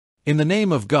In the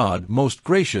name of God, most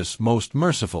gracious, most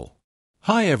merciful.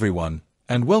 Hi everyone,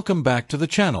 and welcome back to the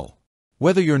channel.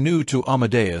 Whether you're new to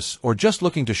Amadeus or just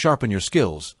looking to sharpen your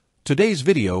skills, today's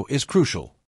video is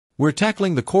crucial. We're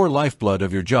tackling the core lifeblood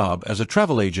of your job as a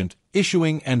travel agent,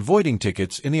 issuing and voiding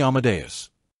tickets in the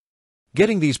Amadeus.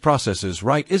 Getting these processes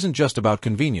right isn't just about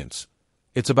convenience.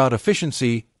 It's about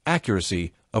efficiency,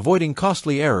 accuracy, avoiding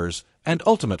costly errors, and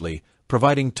ultimately,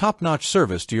 providing top-notch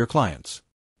service to your clients.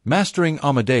 Mastering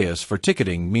Amadeus for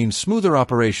ticketing means smoother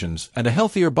operations and a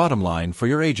healthier bottom line for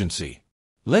your agency.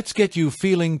 Let's get you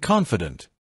feeling confident.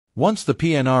 Once the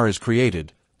PNR is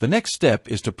created, the next step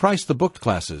is to price the booked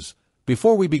classes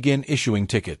before we begin issuing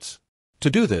tickets.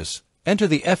 To do this, enter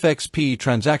the FXP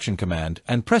transaction command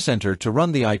and press enter to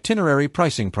run the itinerary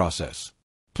pricing process.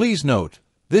 Please note,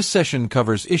 this session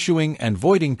covers issuing and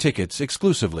voiding tickets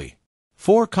exclusively.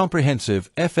 For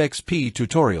comprehensive FXP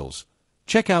tutorials,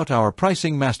 check out our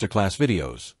pricing masterclass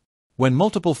videos. When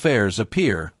multiple fares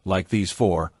appear, like these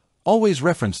four, always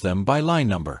reference them by line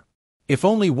number. If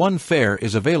only one fare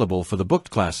is available for the booked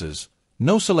classes,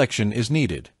 no selection is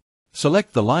needed.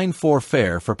 Select the line 4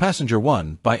 fare for passenger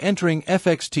 1 by entering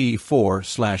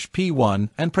FXT4/P1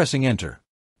 and pressing enter.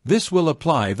 This will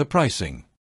apply the pricing.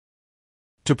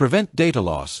 To prevent data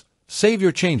loss, save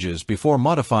your changes before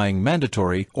modifying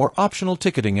mandatory or optional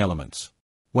ticketing elements.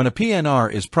 When a PNR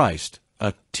is priced,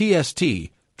 a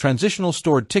TST, Transitional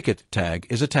Stored Ticket tag,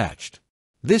 is attached.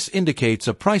 This indicates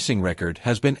a pricing record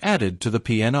has been added to the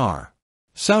PNR.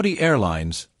 Saudi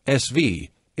Airlines, SV,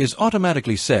 is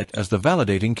automatically set as the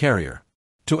validating carrier.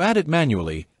 To add it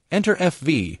manually, enter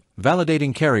FV,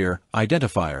 Validating Carrier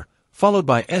Identifier, followed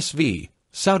by SV,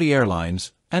 Saudi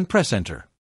Airlines, and press enter.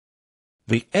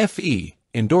 The FE,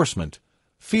 Endorsement,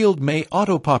 field may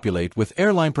auto-populate with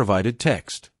airline-provided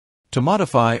text. To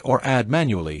modify or add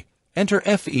manually, enter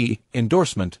FE,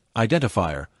 Endorsement,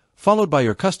 Identifier, followed by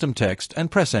your custom text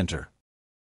and press enter.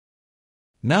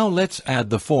 Now let's add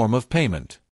the form of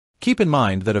payment. Keep in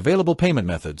mind that available payment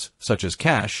methods, such as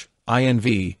cash,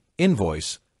 INV,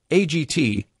 invoice,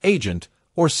 AGT, agent,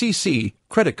 or CC,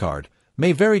 credit card,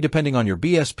 may vary depending on your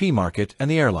BSP market and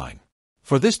the airline.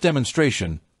 For this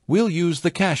demonstration, we'll use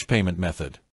the cash payment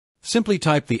method. Simply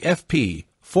type the FP,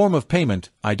 Form of Payment,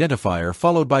 Identifier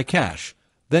followed by cash,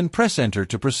 then press enter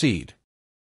to proceed.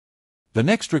 The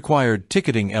next required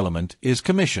ticketing element is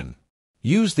commission.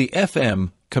 Use the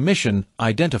FM, Commission,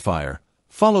 Identifier,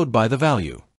 followed by the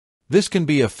value. This can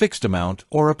be a fixed amount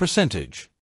or a percentage.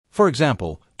 For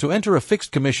example, to enter a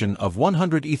fixed commission of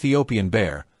 100 Ethiopian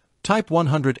Bear, type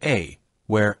 100A,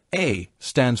 where A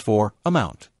stands for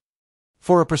amount.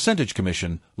 For a percentage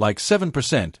commission, like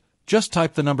 7%, just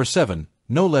type the number 7,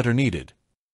 no letter needed.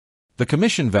 The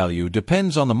commission value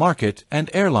depends on the market and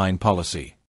airline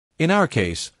policy. In our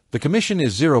case, the commission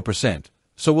is 0%,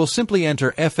 so we'll simply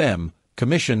enter FM,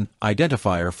 Commission,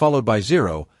 Identifier followed by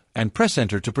 0, and press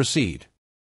enter to proceed.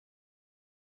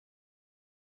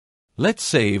 Let's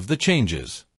save the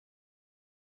changes.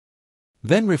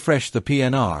 Then refresh the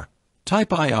PNR,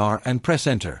 type IR and press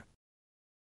enter.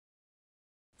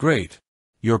 Great!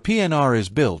 Your PNR is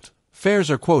built,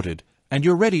 fares are quoted, and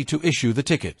you're ready to issue the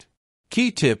ticket. Key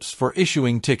tips for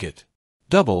issuing ticket.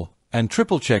 Double and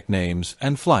triple check names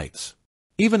and flights.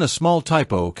 Even a small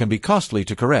typo can be costly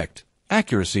to correct.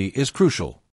 Accuracy is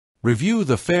crucial. Review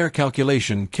the fare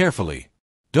calculation carefully.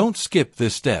 Don't skip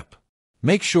this step.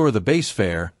 Make sure the base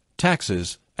fare,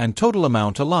 taxes, and total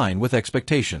amount align with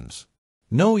expectations.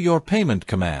 Know your payment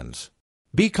commands.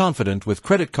 Be confident with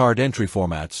credit card entry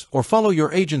formats or follow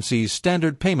your agency's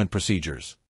standard payment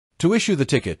procedures. To issue the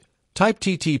ticket, type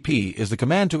TTP is the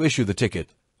command to issue the ticket,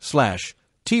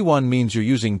 /T1 means you're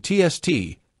using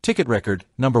TST, ticket record,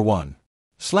 number 1.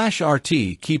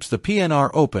 /RT keeps the PNR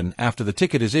open after the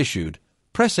ticket is issued,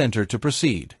 press enter to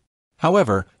proceed.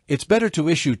 However, it's better to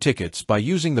issue tickets by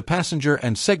using the passenger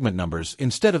and segment numbers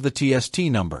instead of the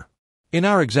TST number. In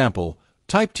our example,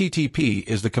 type TTP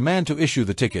is the command to issue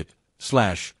the ticket,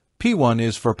 /P1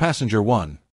 is for passenger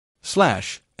 1.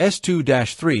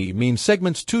 /S2-3 means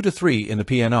segments 2 to 3 in the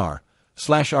PNR,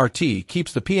 /RT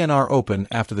keeps the PNR open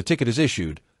after the ticket is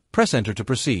issued, press enter to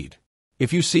proceed.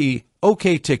 If you see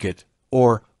OK ticket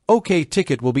or OK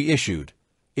ticket will be issued,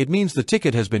 it means the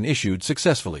ticket has been issued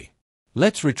successfully.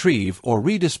 Let's retrieve or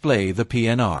redisplay the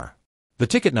PNR. The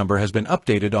ticket number has been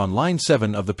updated on line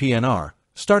 7 of the PNR,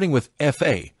 starting with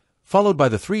FA, followed by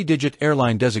the 3-digit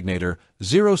airline designator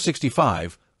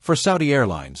 065 for Saudi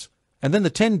Airlines, and then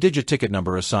the 10-digit ticket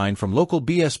number assigned from local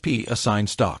BSP assigned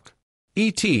stock.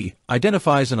 ET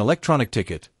identifies an electronic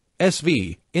ticket,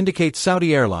 SV indicates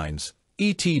Saudi Airlines,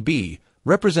 ETB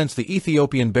represents the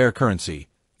Ethiopian Bear currency,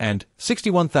 and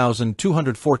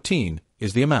 61,214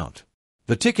 is the amount.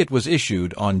 The ticket was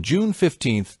issued on June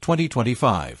 15,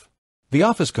 2025. The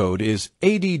office code is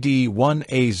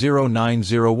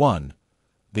ADD1A0901.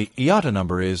 The IATA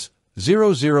number is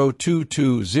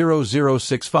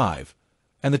 00220065,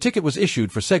 and the ticket was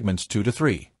issued for segments 2 to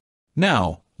 3.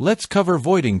 Now, let's cover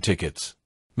voiding tickets.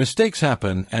 Mistakes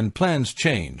happen and plans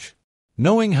change.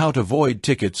 Knowing how to void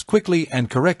tickets quickly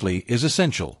and correctly is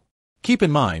essential. Keep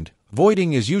in mind,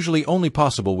 voiding is usually only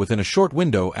possible within a short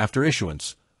window after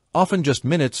issuance, often just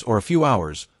minutes or a few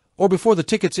hours, or before the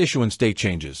ticket's issuance date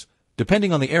changes,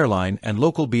 depending on the airline and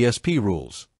local BSP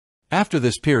rules. After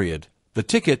this period, the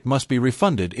ticket must be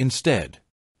refunded instead.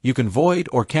 You can void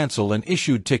or cancel an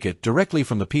issued ticket directly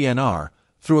from the PNR,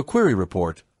 through a query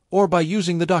report, or by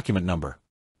using the document number.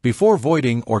 Before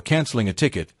voiding or canceling a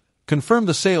ticket, confirm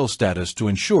the sales status to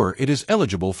ensure it is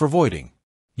eligible for voiding.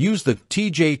 Use the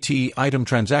TJT item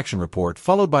transaction report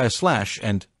followed by a slash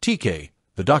and TK,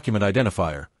 the document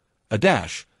identifier, a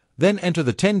dash, then enter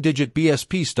the 10-digit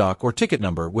BSP stock or ticket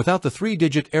number without the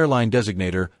 3-digit airline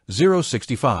designator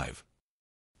 065.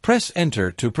 Press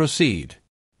Enter to proceed.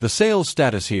 The sales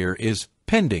status here is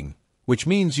pending, which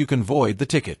means you can void the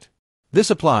ticket.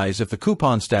 This applies if the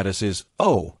coupon status is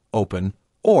O, open,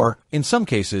 or, in some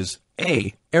cases,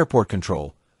 A, airport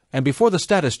control, and before the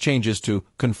status changes to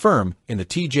confirm in the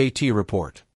TJT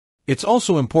report. It's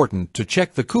also important to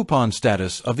check the coupon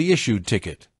status of the issued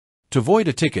ticket. To void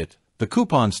a ticket, the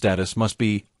coupon status must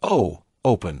be O,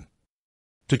 open.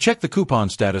 To check the coupon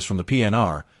status from the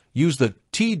PNR, use the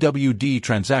TWD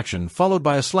transaction followed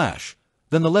by a slash,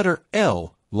 then the letter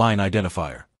L, line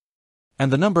identifier,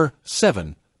 and the number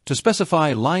 7 to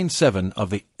specify line 7 of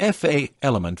the FA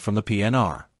element from the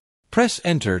PNR. Press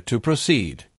Enter to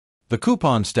proceed. The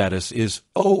coupon status is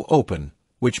O, open,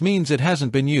 which means it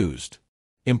hasn't been used.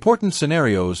 Important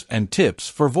scenarios and tips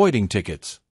for voiding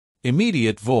tickets.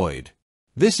 Immediate void.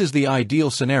 This is the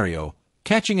ideal scenario,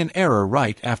 catching an error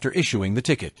right after issuing the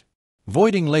ticket.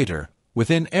 Voiding later,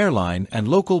 within airline and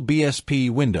local BSP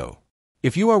window.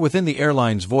 If you are within the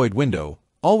airline's void window,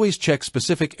 always check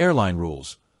specific airline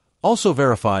rules. Also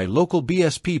verify local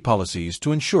BSP policies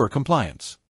to ensure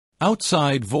compliance.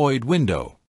 Outside void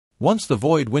window. Once the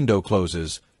void window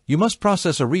closes, you must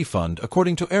process a refund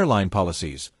according to airline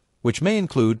policies, which may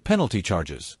include penalty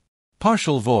charges.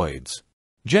 Partial voids.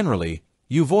 Generally,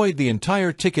 you void the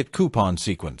entire ticket coupon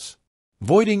sequence.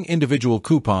 Voiding individual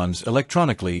coupons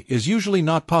electronically is usually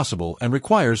not possible and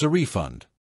requires a refund.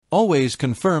 Always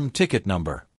confirm ticket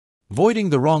number. Voiding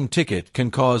the wrong ticket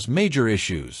can cause major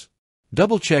issues.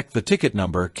 Double-check the ticket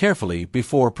number carefully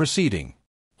before proceeding.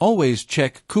 Always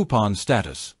check coupon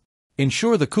status.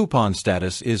 Ensure the coupon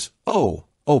status is O,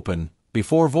 open,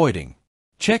 before voiding.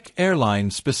 Check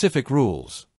airline-specific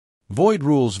rules. Void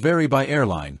rules vary by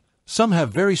airline. Some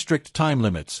have very strict time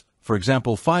limits, for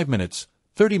example 5 minutes,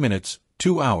 30 minutes,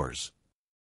 2 hours.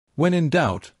 When in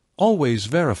doubt, always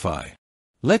verify.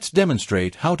 Let's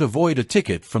demonstrate how to void a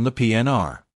ticket from the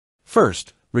PNR.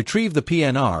 First, retrieve the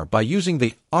PNR by using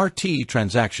the RT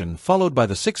transaction followed by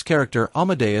the 6-character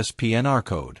Amadeus PNR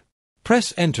code.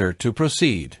 Press Enter to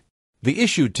proceed. The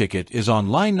issued ticket is on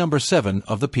line number 7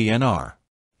 of the PNR.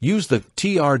 Use the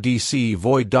TRDC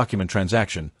void document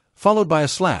transaction followed by a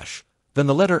slash, then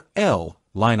the letter L,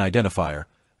 line identifier,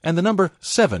 and the number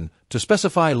 7 to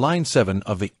specify line 7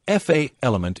 of the FA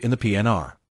element in the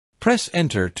PNR. Press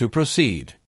Enter to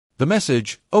proceed. The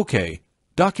message, OK,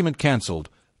 document cancelled,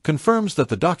 confirms that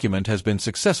the document has been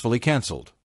successfully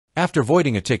cancelled. After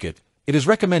voiding a ticket, it is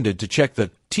recommended to check the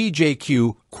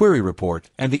TJQ query report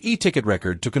and the e-ticket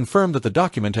record to confirm that the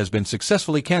document has been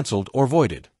successfully cancelled or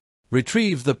voided.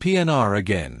 Retrieve the PNR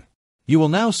again. You will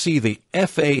now see the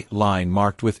FA line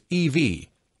marked with EV,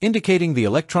 indicating the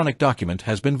electronic document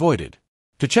has been voided.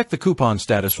 To check the coupon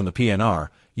status from the PNR,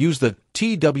 use the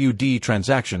TWD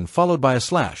transaction followed by a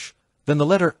slash, then the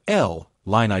letter L,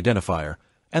 line identifier,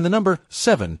 and the number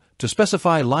 7 to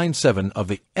specify line 7 of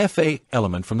the FA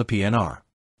element from the PNR.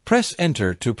 Press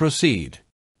Enter to proceed.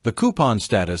 The coupon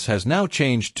status has now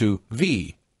changed to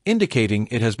V, indicating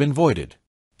it has been voided.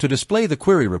 To display the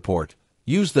query report,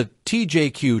 use the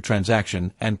TJQ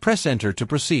transaction and press Enter to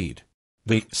proceed.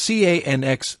 The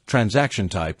CANX transaction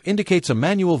type indicates a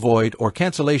manual void or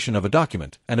cancellation of a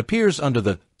document and appears under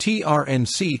the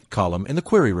TRNC column in the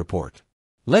query report.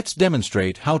 Let's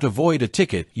demonstrate how to void a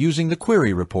ticket using the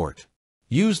query report.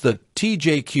 Use the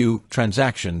TJQ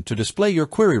transaction to display your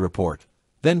query report,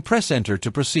 then press Enter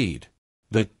to proceed.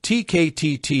 The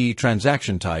TKTT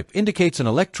transaction type indicates an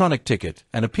electronic ticket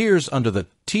and appears under the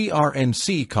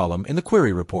TRNC column in the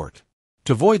query report.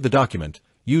 To void the document,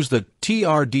 use the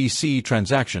TRDC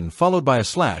transaction followed by a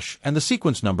slash and the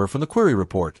sequence number from the query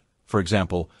report, for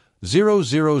example,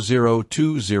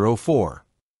 000204.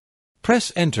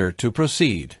 Press Enter to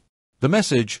proceed. The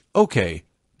message, OK,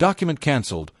 document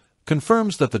cancelled,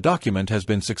 confirms that the document has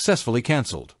been successfully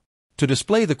cancelled. To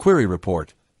display the query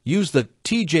report, use the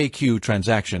TJQ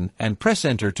transaction and press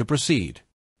Enter to proceed.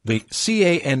 The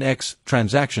CANX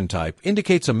transaction type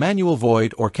indicates a manual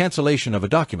void or cancellation of a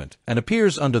document and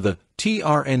appears under the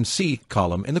TRNC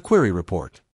column in the query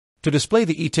report. To display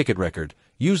the e-ticket record,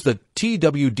 use the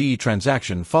TWD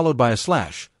transaction followed by a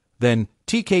slash, then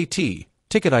TKT,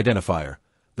 ticket identifier,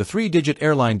 the 3-digit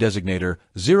airline designator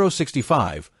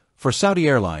 065 for Saudi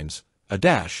Airlines, a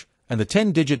dash, and the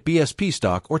 10-digit BSP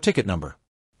stock or ticket number.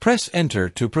 Press Enter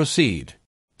to proceed.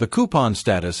 The coupon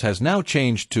status has now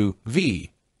changed to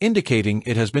V, indicating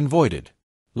it has been voided.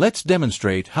 Let's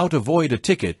demonstrate how to void a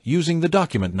ticket using the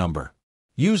document number.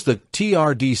 Use the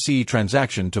TRDC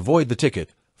transaction to void the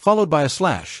ticket, followed by a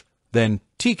slash, then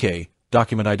TK,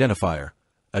 document identifier,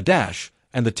 a dash,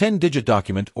 and the 10-digit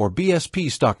document or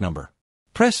BSP stock number.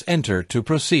 Press Enter to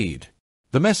proceed.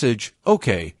 The message,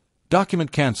 OK,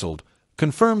 document cancelled,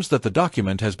 confirms that the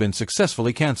document has been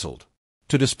successfully cancelled.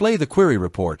 To display the query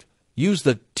report, use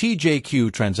the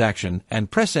TJQ transaction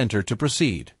and press Enter to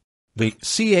proceed. The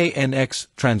CANX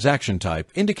transaction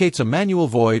type indicates a manual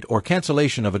void or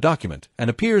cancellation of a document and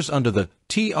appears under the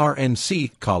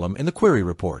TRNC column in the query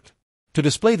report. To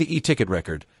display the e-ticket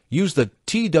record, use the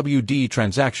TWD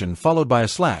transaction followed by a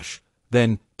slash,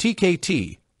 then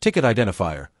TKT, ticket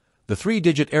identifier, the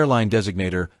 3-digit airline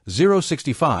designator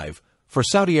 065 for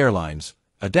Saudi Airlines,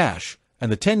 a dash,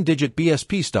 and the 10-digit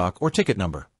BSP stock or ticket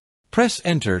number. Press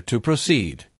Enter to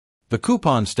proceed. The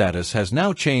coupon status has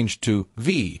now changed to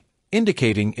V,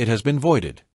 indicating it has been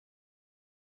voided.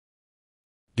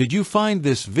 Did you find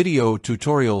this video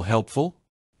tutorial helpful?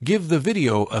 Give the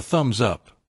video a thumbs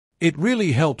up. It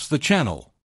really helps the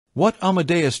channel. What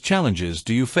Amadeus challenges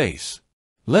do you face?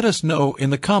 Let us know in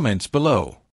the comments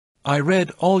below. I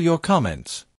read all your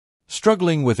comments.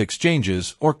 Struggling with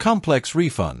exchanges or complex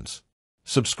refunds?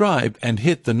 Subscribe and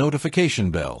hit the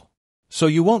notification bell so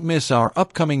you won't miss our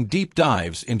upcoming deep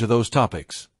dives into those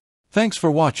topics. Thanks for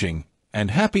watching,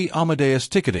 and happy Amadeus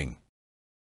ticketing!